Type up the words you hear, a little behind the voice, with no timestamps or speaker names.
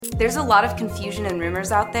There's a lot of confusion and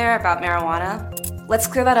rumors out there about marijuana. Let's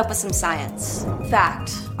clear that up with some science.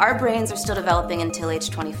 Fact, our brains are still developing until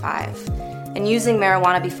age 25. And using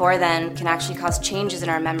marijuana before then can actually cause changes in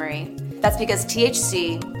our memory. That's because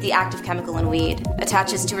THC, the active chemical in weed,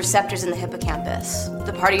 attaches to receptors in the hippocampus,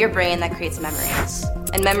 the part of your brain that creates memories.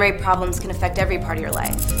 And memory problems can affect every part of your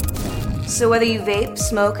life. So whether you vape,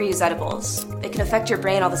 smoke, or use edibles, it can affect your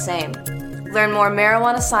brain all the same. Learn more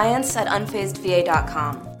marijuana science at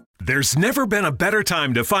unfazedva.com. There's never been a better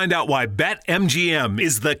time to find out why BetMGM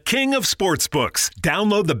is the king of sportsbooks.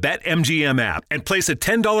 Download the BetMGM app and place a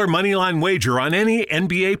 $10 moneyline wager on any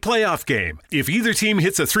NBA playoff game. If either team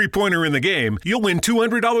hits a three-pointer in the game, you'll win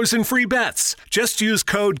 $200 in free bets. Just use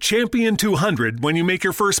code CHAMPION200 when you make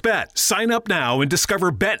your first bet. Sign up now and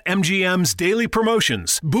discover BetMGM's daily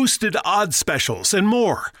promotions, boosted odds specials, and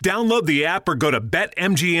more. Download the app or go to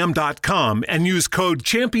BetMGM.com and use code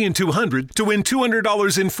CHAMPION200 to win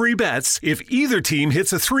 $200 in free bets if either team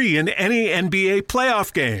hits a 3 in any NBA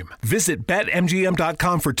playoff game. Visit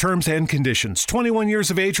BetMGM.com for terms and conditions. 21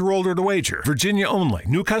 years of age or older to wager. Virginia only.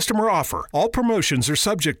 New customer offer. All promotions are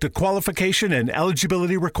subject to qualification and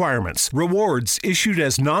eligibility requirements. Rewards issued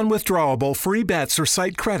as non-withdrawable free bets or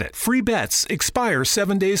site credit. Free bets expire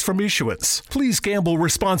 7 days from issuance. Please gamble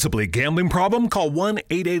responsibly. Gambling problem? Call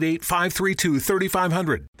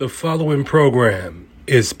 1-888-532-3500. The following program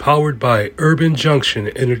is powered by Urban Junction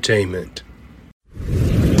Entertainment.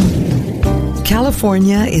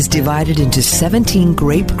 California is divided into 17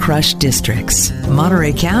 grape crush districts.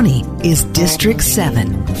 Monterey County is District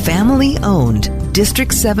 7, family owned.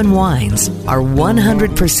 District 7 wines are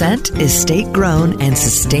 100% estate grown and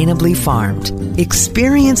sustainably farmed.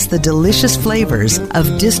 Experience the delicious flavors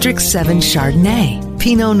of District 7 Chardonnay,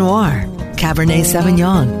 Pinot Noir, Cabernet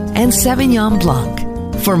Sauvignon, and Sauvignon Blanc.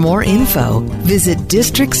 For more info, visit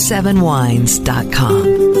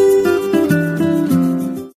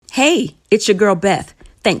district7wines.com. Hey, it's your girl Beth.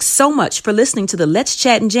 Thanks so much for listening to the Let's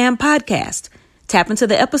Chat and Jam podcast. Tap into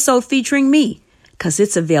the episode featuring me, because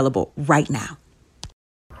it's available right now.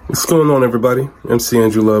 What's going on, everybody? MC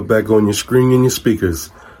Andrew Love back on your screen and your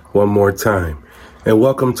speakers one more time. And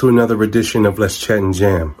welcome to another edition of Let's Chat and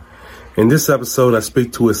Jam. In this episode, I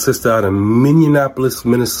speak to a sister out of Minneapolis,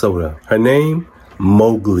 Minnesota. Her name,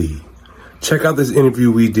 Mowgli. Check out this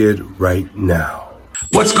interview we did right now.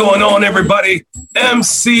 What's going on, everybody?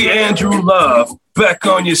 MC Andrew Love back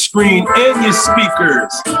on your screen and your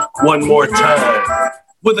speakers one more time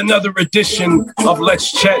with another edition of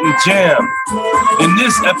Let's Chat and Jam. In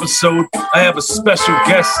this episode, I have a special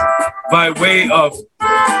guest by way of,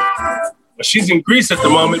 she's in Greece at the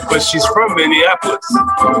moment, but she's from Minneapolis.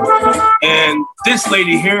 And this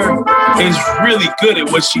lady here is really good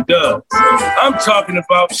at what she does. I'm talking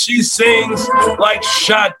about she sings like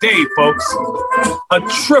Sade, folks. A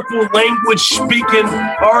triple language speaking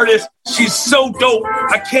artist. She's so dope.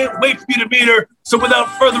 I can't wait for you to meet her. So without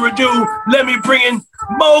further ado, let me bring in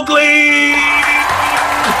Mowgli.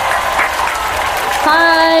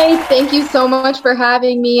 Hi, thank you so much for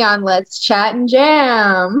having me on Let's Chat and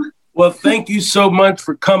Jam. Well, thank you so much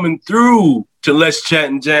for coming through to Let's Chat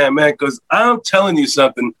and Jam, man, because I'm telling you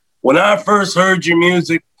something. When I first heard your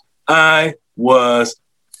music, I was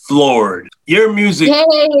floored. Your music,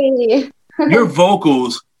 Yay. Your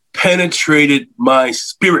vocals penetrated my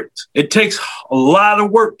spirit. It takes a lot of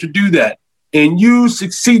work to do that, and you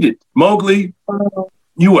succeeded. Mowgli,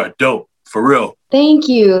 you are dope, for real. Thank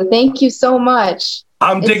you. Thank you so much.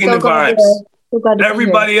 I'm digging the vibes.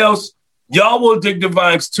 Everybody else, y'all will dig the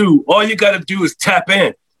vibes too. All you got to do is tap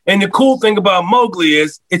in. And the cool thing about Mowgli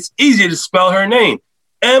is it's easy to spell her name.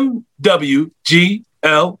 M-W-G-L-I.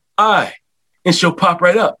 And she'll pop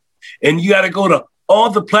right up. And you got to go to all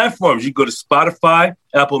the platforms. You go to Spotify,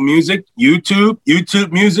 Apple Music,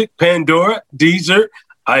 YouTube Music, Pandora, Deezer,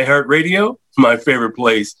 iHeartRadio, my favorite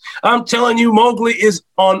place. I'm telling you, Mowgli is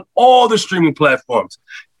on all the streaming platforms.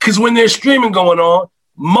 Because when there's streaming going on,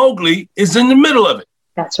 Mowgli is in the middle of it.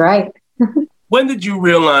 That's right. When did you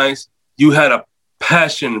realize you had a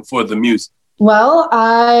passion for the music? Well,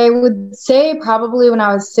 I would say probably when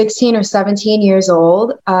I was 16 or 17 years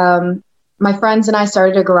old. My friends and I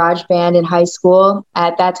started a garage band in high school.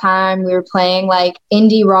 At that time, we were playing like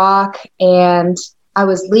indie rock, and I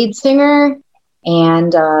was lead singer,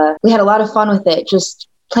 and we had a lot of fun with it, just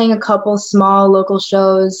playing a couple small local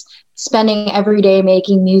shows, spending every day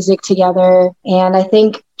making music together. And I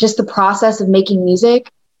think just the process of making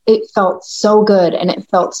music, it felt so good, and it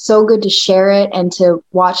felt so good to share it and to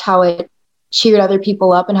watch how it cheered other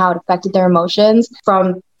people up and how it affected their emotions.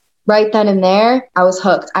 From right then and there, I was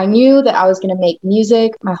hooked. I knew that I was going to make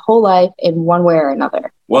music my whole life in one way or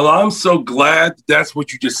another. Well, I'm so glad that's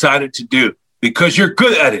what you decided to do because you're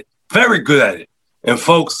good at it, very good at it. And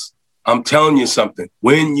folks, I'm telling you something.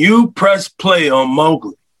 When you press play on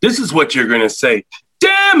Mowgli, this is what you're going to say.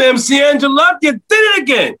 Damn, MC Angela, you did it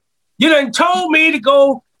again. You done told me to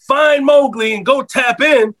go find Mowgli and go tap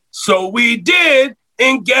in. So we did.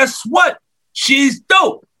 And guess what? She's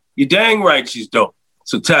dope. You're dang right she's dope.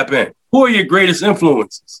 So tap in. Who are your greatest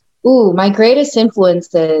influences? Ooh, my greatest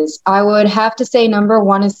influences. I would have to say number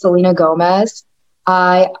one is Selena Gomez.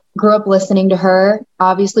 I grew up listening to her,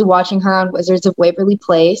 obviously watching her on Wizards of Waverly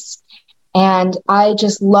Place. And I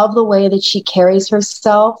just love the way that she carries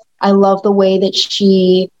herself. I love the way that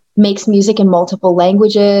she makes music in multiple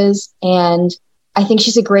languages. And I think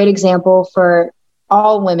she's a great example for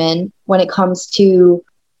all women when it comes to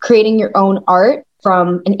creating your own art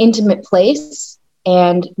from an intimate place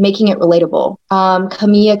and making it relatable.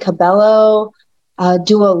 Camila Cabello,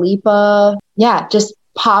 Dua Lipa, just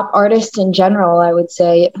pop artists in general, I would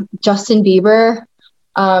say. Justin Bieber,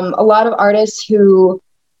 a lot of artists who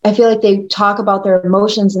I feel like they talk about their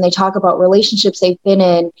emotions and they talk about relationships they've been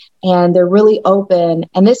in, and they're really open.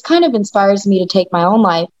 And this kind of inspires me to take my own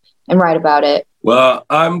life and write about it. Well,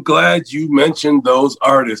 I'm glad you mentioned those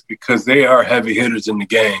artists because they are heavy hitters in the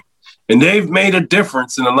game. And they've made a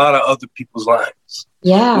difference in a lot of other people's lives.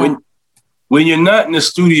 Yeah. When you're not in the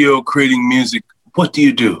studio creating music, what do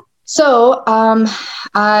you do? So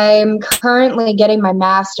I'm currently getting my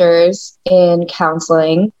master's in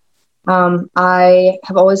counseling. I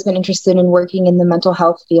have always been interested in working in the mental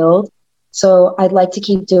health field. So I'd like to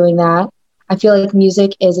keep doing that. I feel like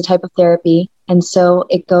music is a type of therapy. And so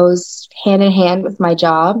it goes hand in hand with my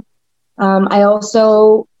job. I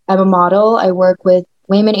also am a model. I work with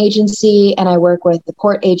Wayman Agency and I work with the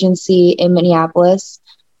Port Agency in Minneapolis.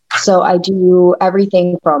 So I do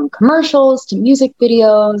everything from commercials to music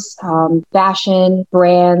videos, fashion,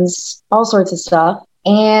 brands, all sorts of stuff.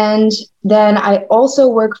 And then I also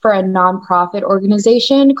work for a nonprofit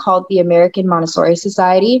organization called the American Montessori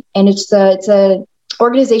Society. And it's a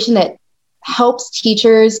organization that helps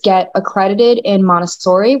teachers get accredited in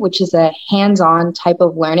Montessori, which is a hands-on type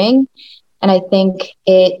of learning. And I think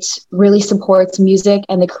it really supports music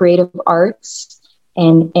and the creative arts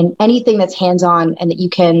and anything that's hands-on and that you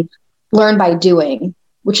can learn by doing,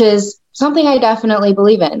 which is something I definitely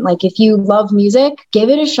believe in. Like if you love music, give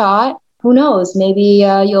it a shot. Who knows? Maybe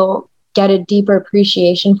you'll get a deeper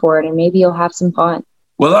appreciation for it and maybe you'll have some fun.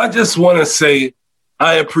 Well, I just want to say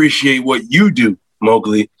I appreciate what you do,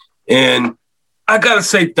 Mowgli. And I got to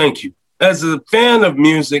say thank you. As a fan of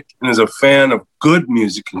music and as a fan of good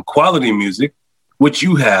music and quality music, which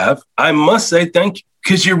you have, I must say thank you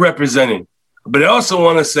because you're representing. But I also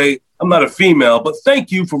want to say, I'm not a female, but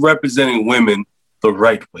thank you for representing women the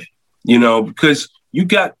right way, because you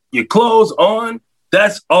got your clothes on.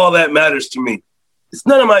 That's all that matters to me. It's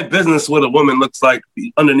none of my business what a woman looks like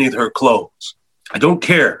underneath her clothes. I don't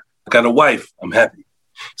care. I got a wife. I'm happy.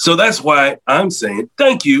 So that's why I'm saying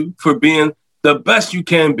thank you for being the best you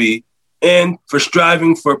can be and for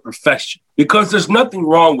striving for perfection. Because there's nothing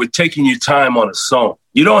wrong with taking your time on a song.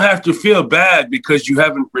 You don't have to feel bad because you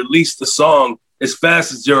haven't released the song as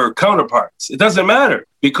fast as your counterparts. It doesn't matter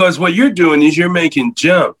because what you're doing is you're making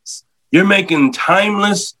gems. You're making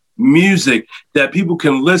timeless music that people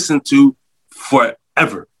can listen to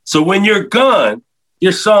forever. So when you're gone,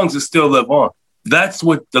 your songs will still live on. That's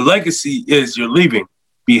what the legacy is you're leaving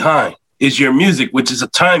behind, is your music, which is a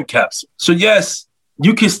time capsule. So yes,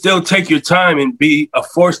 you can still take your time and be a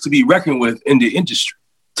force to be reckoned with in the industry.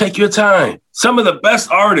 Take your time. Some of the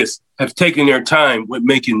best artists have taken their time with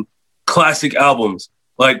making classic albums,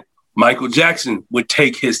 like Michael Jackson would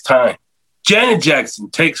take his time. Janet Jackson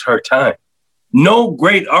takes her time. No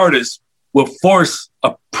great artist will force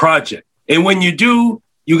a project. And when you do,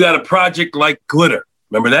 you got a project like Glitter.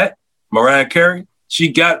 Remember that? Mariah Carey?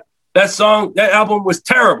 She got that song, that album was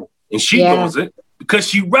terrible. And she knows it because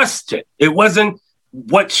she rushed it. It wasn't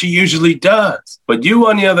what she usually does. But you,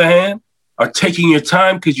 on the other hand, are taking your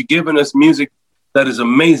time because you're giving us music that is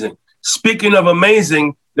amazing. Speaking of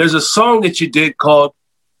amazing, there's a song that you did called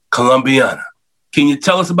Colombiana. Can you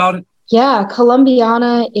tell us about it? Yeah,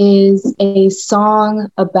 Colombiana is a song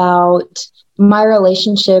about my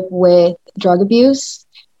relationship with drug abuse.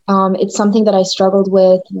 It's something that I struggled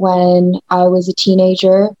with when I was a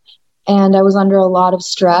teenager, and I was under a lot of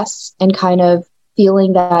stress and kind of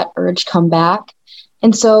feeling that urge come back.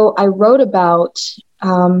 And so I wrote about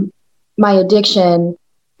my addiction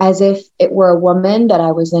as if it were a woman that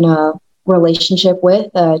I was in a relationship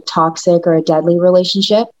with, a toxic or a deadly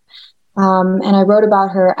relationship. And I wrote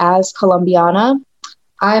about her as Colombiana.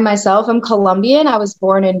 I myself am Colombian. I was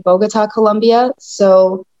born in Bogota, Colombia.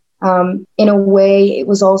 So in a way, it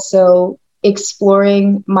was also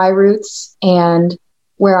exploring my roots and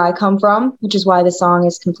where I come from, which is why the song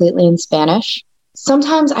is completely in Spanish.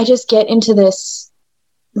 Sometimes I just get into this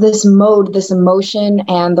mode, this emotion,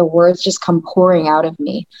 and the words just come pouring out of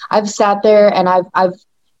me. I've sat there and I've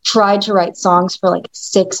tried to write songs for like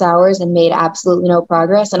 6 hours and made absolutely no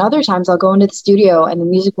progress. And other times I'll go into the studio and the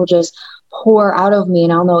music will just pour out of me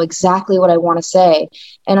and I'll know exactly what I want to say.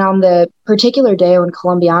 And on the particular day when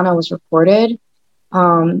Colombiana was recorded,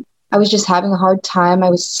 I was just having a hard time. I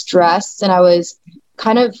was stressed and I was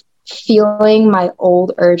kind of feeling my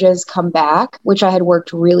old urges come back, which I had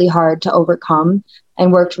worked really hard to overcome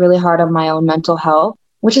and worked really hard on my own mental health,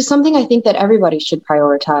 which is something I think that everybody should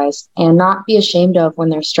prioritize and not be ashamed of when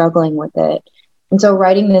they're struggling with it. And so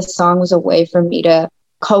writing this song was a way for me to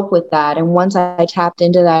cope with that. And once I tapped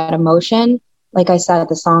into that emotion, like I said,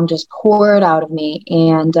 the song just poured out of me.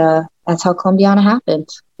 And that's how Colombiana happened.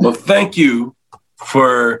 Well, thank you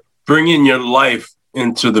for bringing your life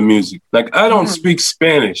into the music. Like, I don't speak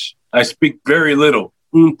Spanish. I speak very little,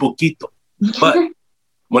 un poquito. But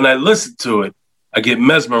when I listen to it, I get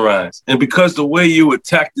mesmerized. And because the way you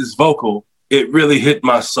attack this vocal, it really hit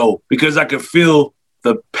my soul because I could feel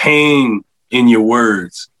the pain in your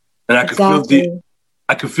words. And I could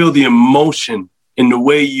feel the emotion in the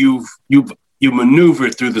way you maneuver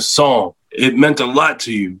through the song. It meant a lot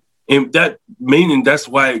to you. And that's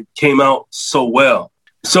why it came out so well.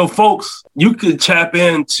 So folks, you could tap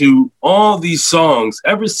into all these songs,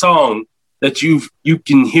 every song that you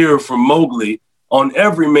can hear from Mowgli on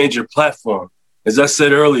every major platform, as I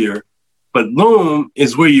said earlier. But Loom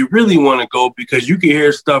is where you really want to go because you can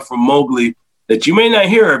hear stuff from Mowgli that you may not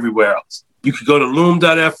hear everywhere else. You could go to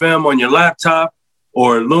loom.fm on your laptop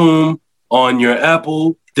or Loom on your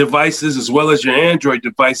Apple devices as well as your Android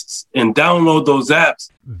devices and download those apps.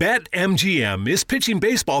 BetMGM is pitching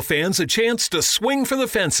baseball fans a chance to swing for the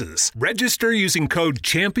fences. Register using code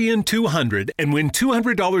CHAMPION200 and win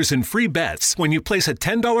 $200 in free bets when you place a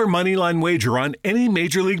 $10 moneyline wager on any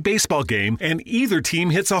Major League Baseball game and either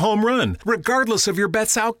team hits a home run, regardless of your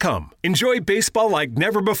bet's outcome. Enjoy baseball like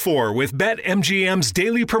never before with BetMGM's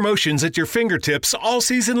daily promotions at your fingertips all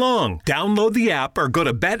season long. Download the app or go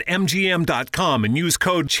to BetMGM.com and use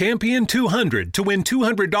code CHAMPION200 to win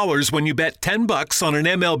 $200 when you bet $10 on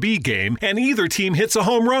an MLB game and either team hits a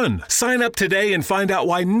home run. Sign up today and find out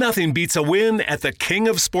why nothing beats a win at the King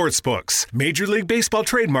of Sportsbooks. Major League Baseball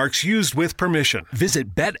trademarks used with permission.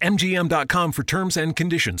 Visit BetMGM.com for terms and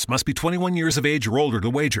conditions. Must be 21 years of age or older to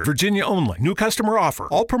wager. Virginia only. New customer offer.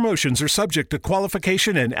 All promotions are subject to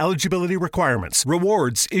qualification and eligibility requirements.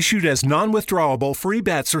 Rewards issued as non-withdrawable free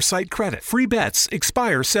bets or site credit. Free bets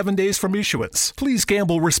expire 7 days from issuance. Please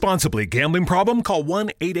gamble responsibly. Gambling problem? Call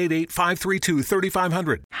 1-888-532-3500.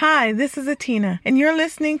 Hi, this is Atina, and you're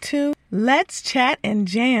listening to Let's Chat and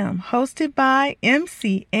Jam, hosted by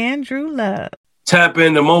MC Andrew Love. Tap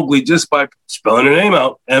into Mowgli just by spelling her name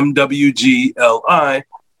out, MWGLI,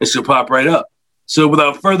 and she'll pop right up. So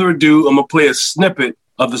without further ado, I'm going to play a snippet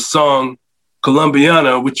of the song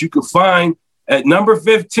Colombiana, which you can find at number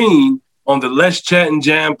 15 on the Let's Chat and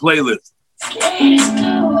Jam playlist.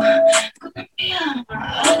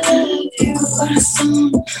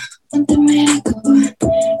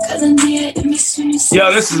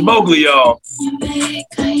 Yo, this is Mowgli, y'all.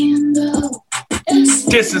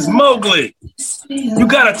 This is Mowgli. You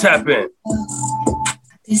gotta tap in.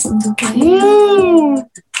 Woo!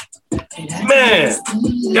 Man,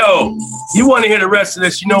 yo, you want to hear the rest of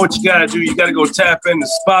this, you know what you gotta do. You gotta go tap into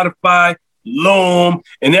Spotify, Loom,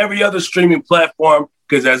 and every other streaming platform.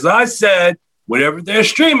 Because as I said, whatever they're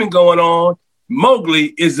streaming going on,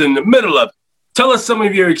 Mowgli is in the middle of it. Tell us some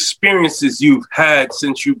of your experiences you've had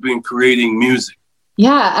since you've been creating music.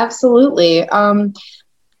 Yeah, absolutely.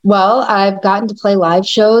 Well, I've gotten to play live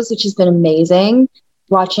shows, which has been amazing.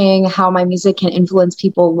 Watching how my music can influence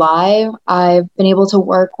people live. I've been able to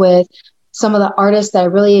work with some of the artists that I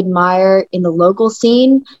really admire in the local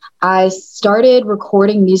scene. I started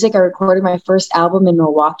recording music. I recorded my first album in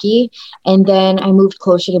Milwaukee, and then I moved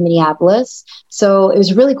closer to Minneapolis. So it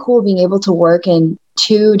was really cool being able to work in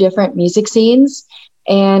 2 different music scenes.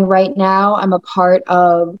 And right now I'm a part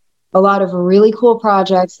of a lot of really cool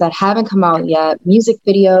projects that haven't come out yet, music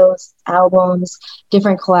videos, albums,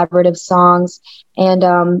 different collaborative songs,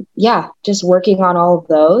 and just working on all of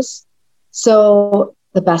those. So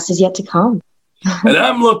the best is yet to come. And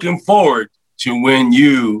I'm looking forward to when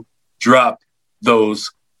you drop those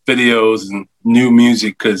videos and new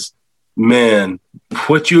music, because, man,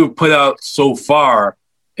 what you've put out so far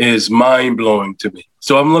is mind-blowing to me.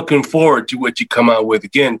 So I'm looking forward to what you come out with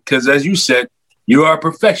again, because as you said, you are a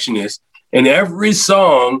perfectionist, and every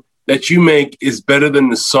song that you make is better than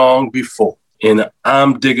the song before. And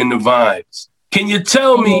I'm digging the vibes. Can you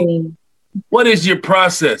tell me, what is your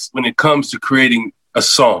process when it comes to creating a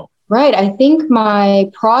song? Right. I think my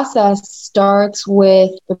process starts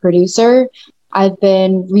with the producer. I've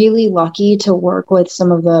been really lucky to work with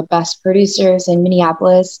some of the best producers in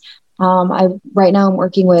Minneapolis. Right now I'm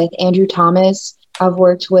working with Andrew Thomas. I've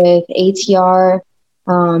worked with ATR.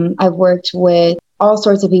 I've worked with all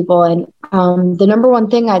sorts of people. And the number one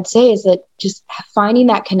thing I'd say is that just finding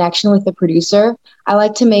that connection with the producer. I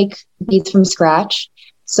like to make beats from scratch.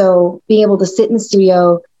 So being able to sit in the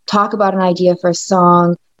studio, talk about an idea for a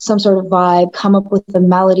song, some sort of vibe, come up with the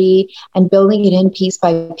melody and building it in piece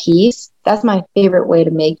by piece. That's my favorite way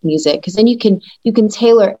to make music, because then you can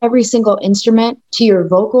tailor every single instrument to your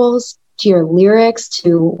vocals, to your lyrics,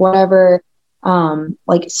 to whatever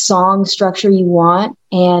like song structure you want.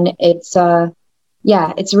 And it's a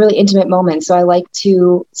really intimate moment. So I like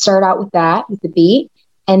to start out with that, with the beat,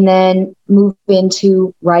 and then move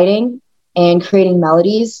into writing and creating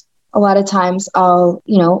melodies. A lot of times I'll,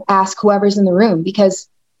 ask whoever's in the room, because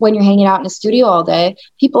when you're hanging out in a studio all day,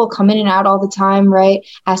 people come in and out all the time, right?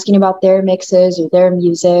 Asking about their mixes or their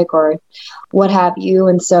music or what have you.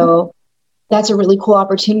 And so that's a really cool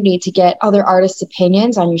opportunity to get other artists'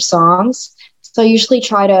 opinions on your songs. So I usually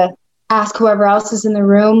try to ask whoever else is in the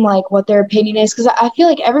room, like what their opinion is, because I feel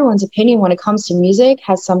like everyone's opinion when it comes to music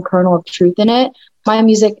has some kernel of truth in it. My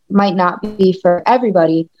music might not be for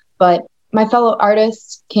everybody, but my fellow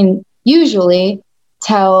artists can usually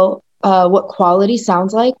tell what quality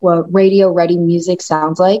sounds like, what radio-ready music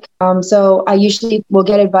sounds like. So I usually will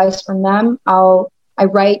get advice from them. I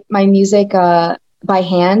write my music by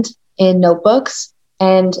hand in notebooks,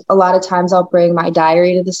 and a lot of times I'll bring my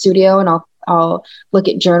diary to the studio and I'll look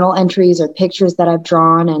at journal entries or pictures that I've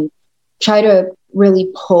drawn and try to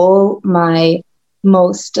really pull my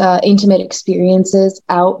most intimate experiences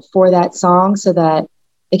out for that song so that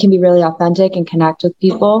it can be really authentic and connect with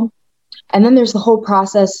people. And then there's the whole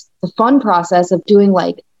process, the fun process of doing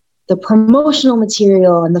like the promotional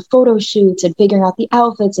material and the photo shoots and figuring out the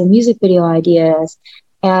outfits and music video ideas.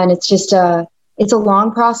 And it's just it's a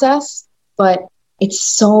long process, but it's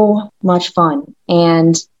so much fun.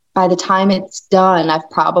 And by the time it's done, I've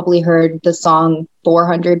probably heard the song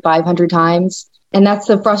 400, 500 times. And that's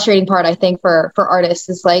the frustrating part, I think, for artists,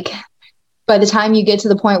 is like, by the time you get to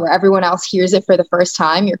the point where everyone else hears it for the first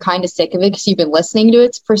time, you're kind of sick of it because you've been listening to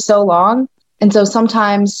it for so long. And so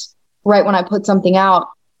sometimes right when I put something out,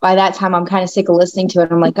 by that time, I'm kind of sick of listening to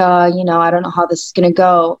it. I'm like, I don't know how this is going to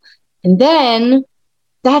go. And then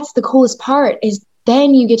that's the coolest part, is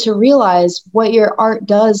then you get to realize what your art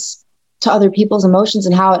does to other people's emotions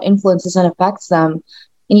and how it influences and affects them.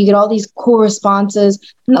 And you get all these cool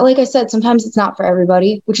responses. And like I said, sometimes it's not for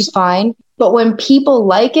everybody, which is fine. But when people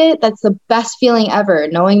like it, that's the best feeling ever,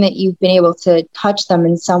 knowing that you've been able to touch them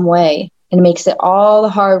in some way, and it makes it all the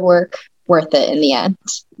hard work worth it in the end.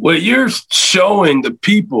 Well, you're showing the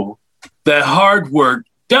people that hard work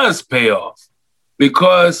does pay off,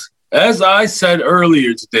 because as I said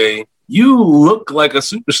earlier today, you look like a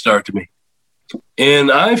superstar to me.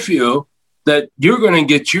 And I feel that you're going to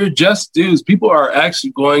get your just dues. People are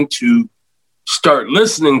actually going to start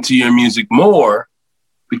listening to your music more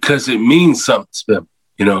because it means something to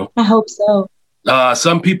them, I hope so.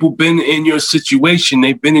 Some people been in your situation,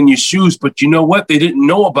 they've been in your shoes, but you know what? They didn't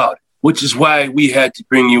know about it, which is why we had to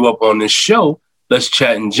bring you up on this show, Let's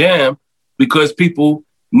Chat and Jam, because people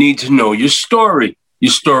need to know your story.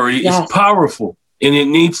 Your story is powerful, and it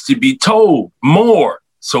needs to be told more.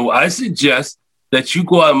 So I suggest that you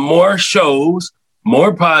go on more shows,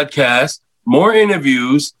 more podcasts, more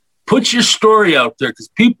interviews, put your story out there, because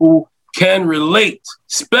people can relate,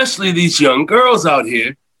 especially these young girls out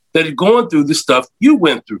here that are going through the stuff you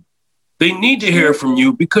went through. They need to hear from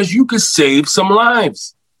you because you could save some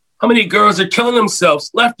lives. How many girls are killing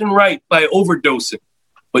themselves left and right by overdosing?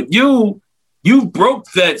 But you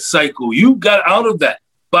broke that cycle. You got out of that.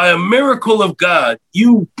 By a miracle of God,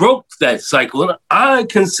 you broke that cycle. And I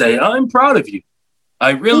can say I'm proud of you. I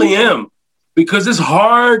really am, because it's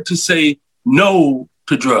hard to say no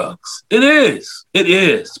to drugs. It is,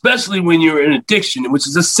 especially when you're in addiction, which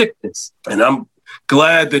is a sickness. And I'm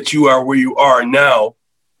glad that you are where you are now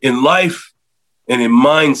in life and in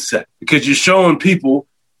mindset, because you're showing people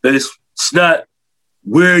that it's not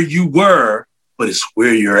where you were, but it's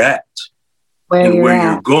where you're at and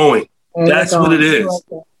where you're going. That's what it is.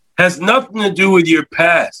 Has nothing to do with your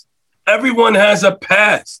past. Everyone has a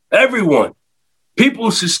past. Everyone.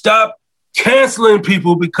 People should stop canceling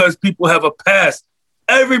people because people have a past.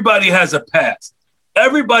 Everybody has a past.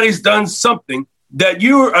 Everybody's done something that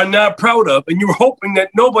you are not proud of and you're hoping that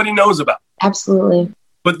nobody knows about. Absolutely.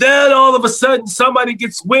 But then all of a sudden, somebody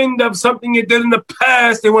gets wind of something you did in the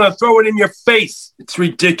past. They want to throw it in your face. It's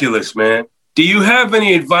ridiculous, man. Do you have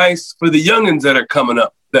any advice for the youngins that are coming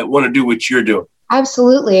up that want to do what you're doing?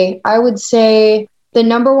 Absolutely. I would say the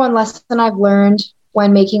number one lesson I've learned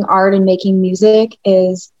when making art and making music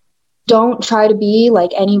is don't try to be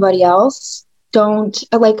like anybody else.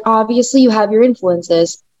 Obviously you have your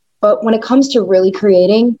influences, but when it comes to really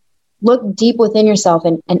creating, look deep within yourself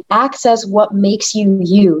and access what makes you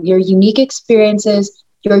you. Your unique experiences,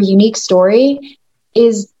 your unique story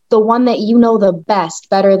is the one that you know the best,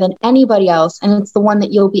 better than anybody else. And it's the one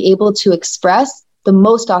that you'll be able to express the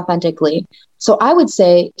most authentically. So I would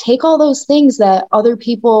say take all those things that other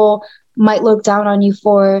people might look down on you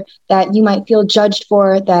for, that you might feel judged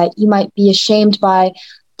for, that you might be ashamed by.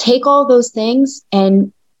 Take all those things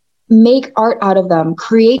and make art out of them,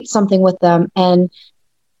 create something with them, and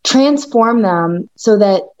transform them so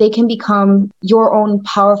that they can become your own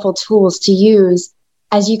powerful tools to use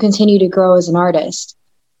as you continue to grow as an artist.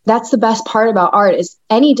 That's the best part about art is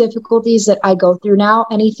any difficulties that I go through now,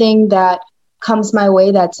 anything that comes my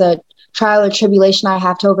way that's a trial or tribulation I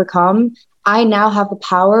have to overcome, I now have the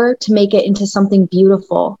power to make it into something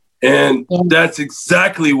beautiful. And that's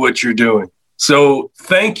exactly what you're doing. So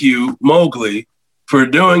thank you, Mowgli, for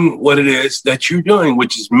doing what it is that you're doing,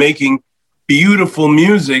 which is making beautiful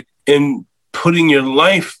music and putting your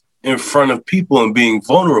life in front of people and being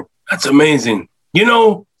vulnerable. That's amazing. You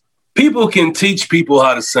know, people can teach people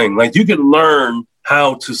how to sing. Like you can learn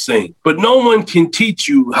how to sing, but no one can teach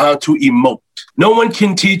you how to emote. No one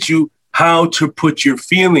can teach you how to put your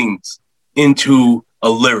feelings into a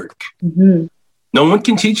lyric. Mm-hmm. No one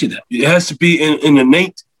can teach you that. It has to be an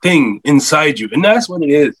innate thing inside you. And that's what it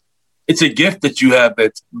is. It's a gift that you have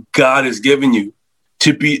that God has given you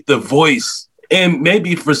to be the voice. And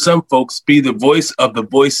maybe for some folks, be the voice of the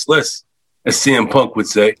voiceless, as CM Punk would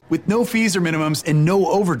say. With no fees or minimums and no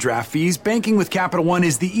overdraft fees, banking with Capital One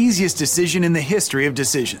is the easiest decision in the history of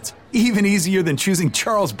decisions. Even easier than choosing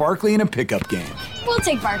Charles Barkley in a pickup game. We'll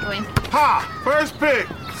take Barkley. Ha! First pick.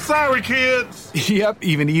 Sorry, kids. Yep,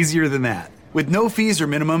 even easier than that. With no fees or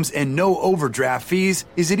minimums and no overdraft fees,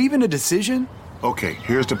 is it even a decision? Okay,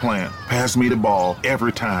 here's the plan. Pass me the ball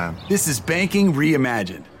every time. This is banking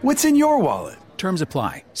reimagined. What's in your wallet? Terms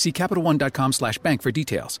apply. See CapitalOne.com/bank for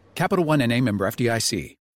details. Capital One N.A. member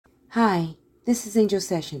FDIC. Hi, this is Angel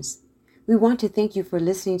Sessions. We want to thank you for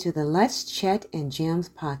listening to the Let's Chat and Jams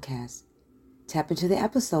podcast. Tap into the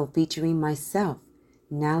episode featuring myself,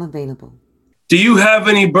 now available. Do you have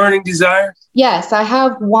any burning desires? Yes, I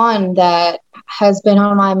have one that has been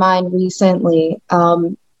on my mind recently.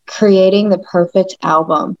 Creating the perfect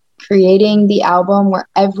album. Creating the album where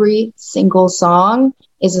every single song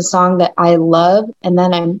is a song that I love and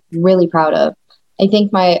then I'm really proud of. I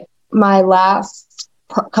think my last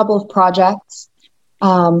couple of projects,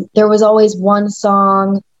 there was always one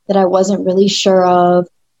song that I wasn't really sure of,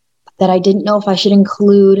 that I didn't know if I should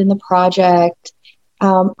include in the project.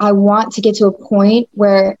 I want to get to a point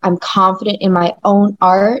where I'm confident in my own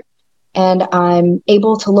art and I'm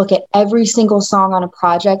able to look at every single song on a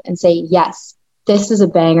project and say, yes, this is a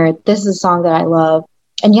banger. This is a song that I love.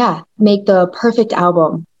 And yeah, make the perfect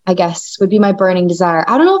album, I guess, would be my burning desire.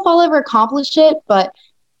 I don't know if I'll ever accomplish it, but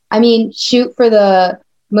I mean, shoot for the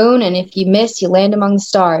moon. And if you miss, you land among the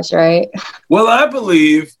stars, right? Well, I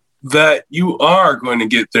believe that you are going to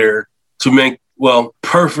get there to make,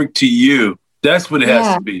 perfect to you. That's what it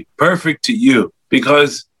has to be. Perfect to you.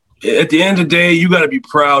 Because at the end of the day, you got to be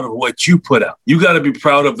proud of what you put out. You got to be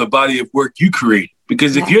proud of the body of work you create.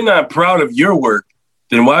 Because if you're not proud of your work,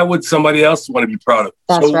 then why would somebody else want to be proud of it?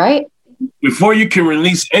 That's right. Before you can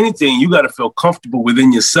release anything, you got to feel comfortable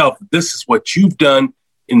within yourself. This is what you've done,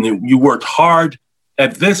 and you worked hard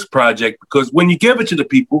at this project. Because when you give it to the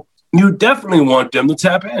people, you definitely want them to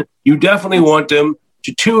tap in. You definitely want them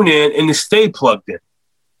to tune in and to stay plugged in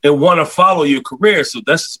and want to follow your career. So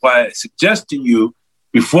that's why I suggest to you,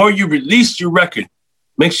 before you release your record,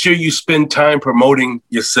 make sure you spend time promoting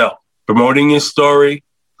yourself, promoting your story,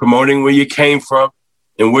 promoting where you came from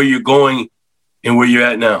and where you're going and where you're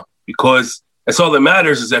at now. Because that's all that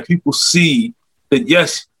matters, is that people see that,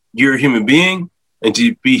 yes, you're a human being, and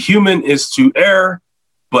to be human is to err.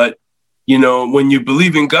 But, when you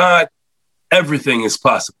believe in God, everything is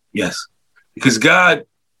possible. Yes, because God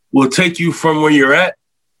will take you from where you're at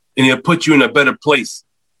and he'll put you in a better place.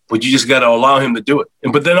 But you just got to allow him to do it.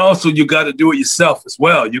 But then also you got to do it yourself as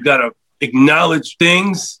well. You got to acknowledge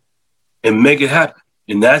things and make it happen.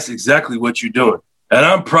 And that's exactly what you're doing. And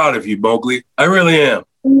I'm proud of you, Mowgli. I really am.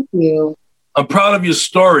 Thank you. I'm proud of your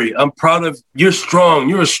story. I'm proud of you're strong.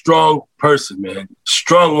 You're a strong person, man.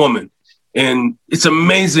 Strong woman. And it's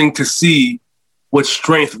amazing to see what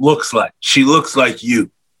strength looks like. She looks like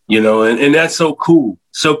you, and that's so cool.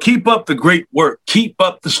 So keep up the great work. Keep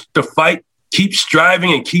up the fight. Keep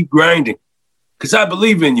striving and keep grinding. Because I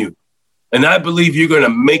believe in you. And I believe you're going to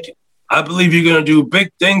make it. I believe you're going to do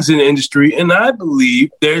big things in the industry. And I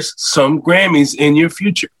believe there's some Grammys in your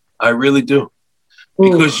future. I really do.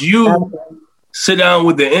 Because you sit down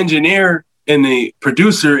with the engineer and the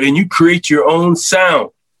producer and you create your own sound.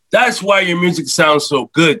 That's why your music sounds so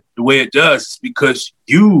good the way it does, because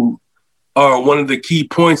you are one of the key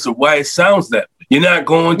points of why it sounds that way. You're not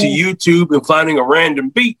going to YouTube and finding a random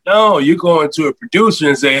beat. No, you're going to a producer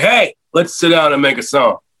and say, hey, let's sit down and make a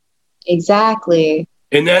song. Exactly.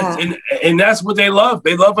 And that's what they love.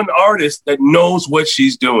 They love an artist that knows what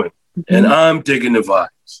she's doing. Mm-hmm. And I'm digging the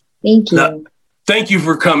vibes. Thank you. Now, thank you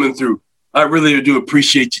for coming through. I really do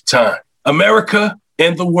appreciate your time. America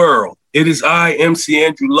and the world. It is I, MC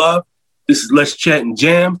Andrew Love. This is Let's Chat and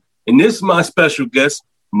Jam. And this is my special guest,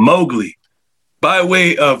 Mowgli, by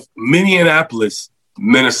way of Minneapolis,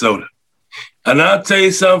 Minnesota. And I'll tell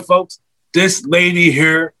you something, folks. This lady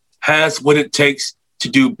here has what it takes to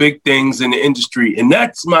do big things in the industry. And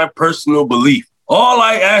that's my personal belief. All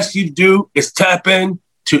I ask you to do is tap in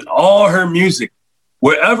to all her music.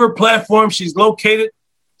 Wherever platform she's located,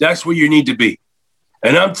 that's where you need to be.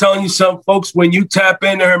 And I'm telling you something, folks, when you tap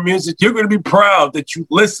into her music, you're going to be proud that you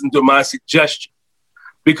listened to my suggestion.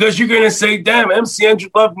 Because you're going to say, damn, MC Andrew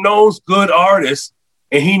Love knows good artists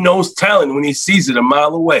and he knows talent when he sees it a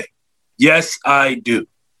mile away. Yes, I do.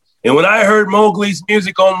 And when I heard Mowgli's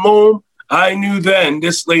music on Loom, I knew then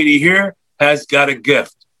this lady here has got a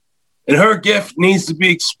gift. And her gift needs to be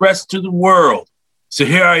expressed to the world. So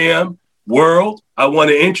here I am. World, I want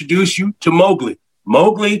to introduce you to Mowgli.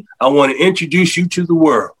 Mowgli, I want to introduce you to the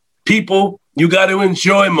world. People, you got to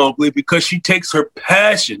enjoy Mowgli because she takes her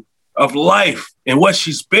passion of life and what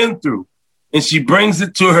she's been through, and she brings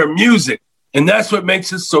it to her music. And that's what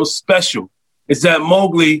makes it so special, is that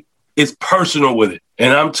Mowgli is personal with it.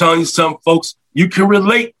 And I'm telling you some folks, you can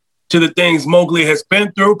relate to the things Mowgli has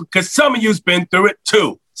been through because some of you's been through it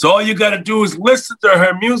too. So all you got to do is listen to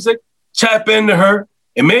her music, tap into her,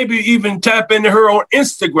 and maybe even tap into her on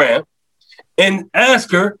Instagram and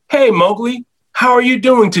ask her, hey, Mowgli, how are you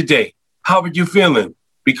doing today? How are you feeling?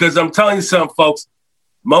 Because I'm telling you something, folks,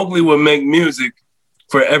 Mowgli will make music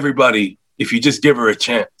for everybody if you just give her a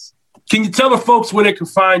chance. Can you tell the folks where they can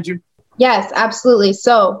find you? Yes, absolutely.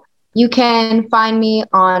 So you can find me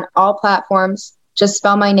on all platforms. Just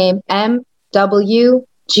spell my name, MWGLI.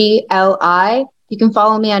 You can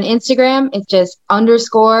follow me on Instagram. It's just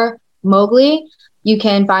 _Mowgli. You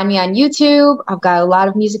can find me on YouTube. I've got a lot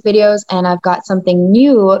of music videos, and I've got something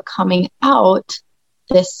new coming out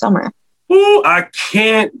this summer. Ooh, I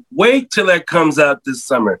can't wait till that comes out this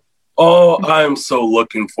summer. Oh, I'm so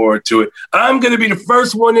looking forward to it. I'm going to be the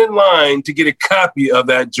first one in line to get a copy of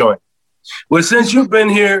that joint. Well, since you've been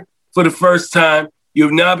here for the first time,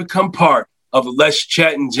 you've now become part of the Let's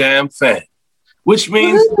Chat and Jam fan, which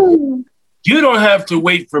means you don't have to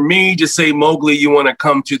wait for me to say, Mowgli, you want to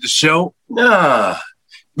come to the show? Nah,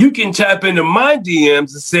 you can tap into my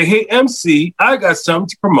DMs and say, hey, MC, I got something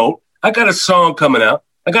to promote. I got a song coming out.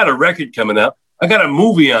 I got a record coming out. I got a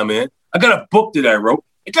movie I'm in. I got a book that I wrote.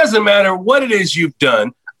 It doesn't matter what it is you've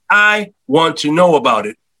done. I want to know about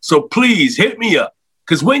it. So please hit me up.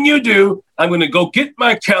 Because when you do, I'm going to go get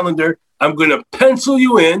my calendar. I'm going to pencil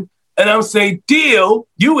you in. And I'm saying, deal,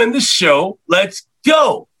 you in the show. Let's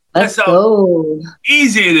go. That's how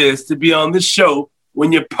easy it is to be on this show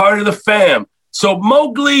when you're part of the fam. So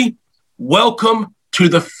Mowgli, welcome to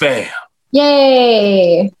the fam.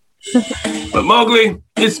 Yay. But Mowgli,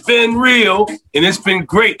 it's been real and it's been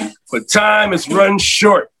great, but time has run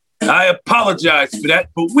short. I apologize for that,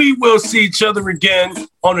 but we will see each other again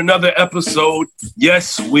on another episode.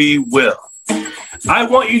 Yes, we will. I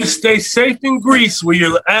want you to stay safe in Greece where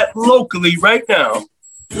you're at locally right now.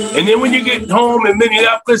 And then when you get home in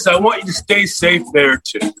Minneapolis, I want you to stay safe there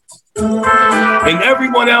too. And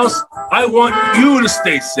everyone else, I want you to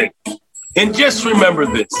stay safe. And just remember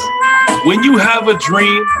this, when you have a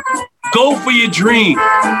dream, go for your dream,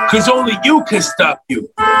 because only you can stop you.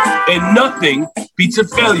 And nothing beats a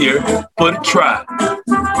failure but a try.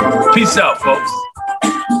 Peace out, folks.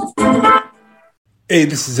 Hey,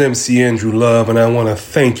 this is MC Andrew Love, and I want to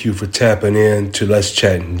thank you for tapping in to Let's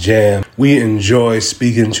Chat and Jam. We enjoy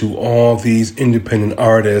speaking to all these independent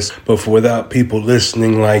artists, but without people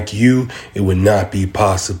listening like you, it would not be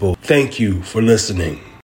possible. Thank you for listening.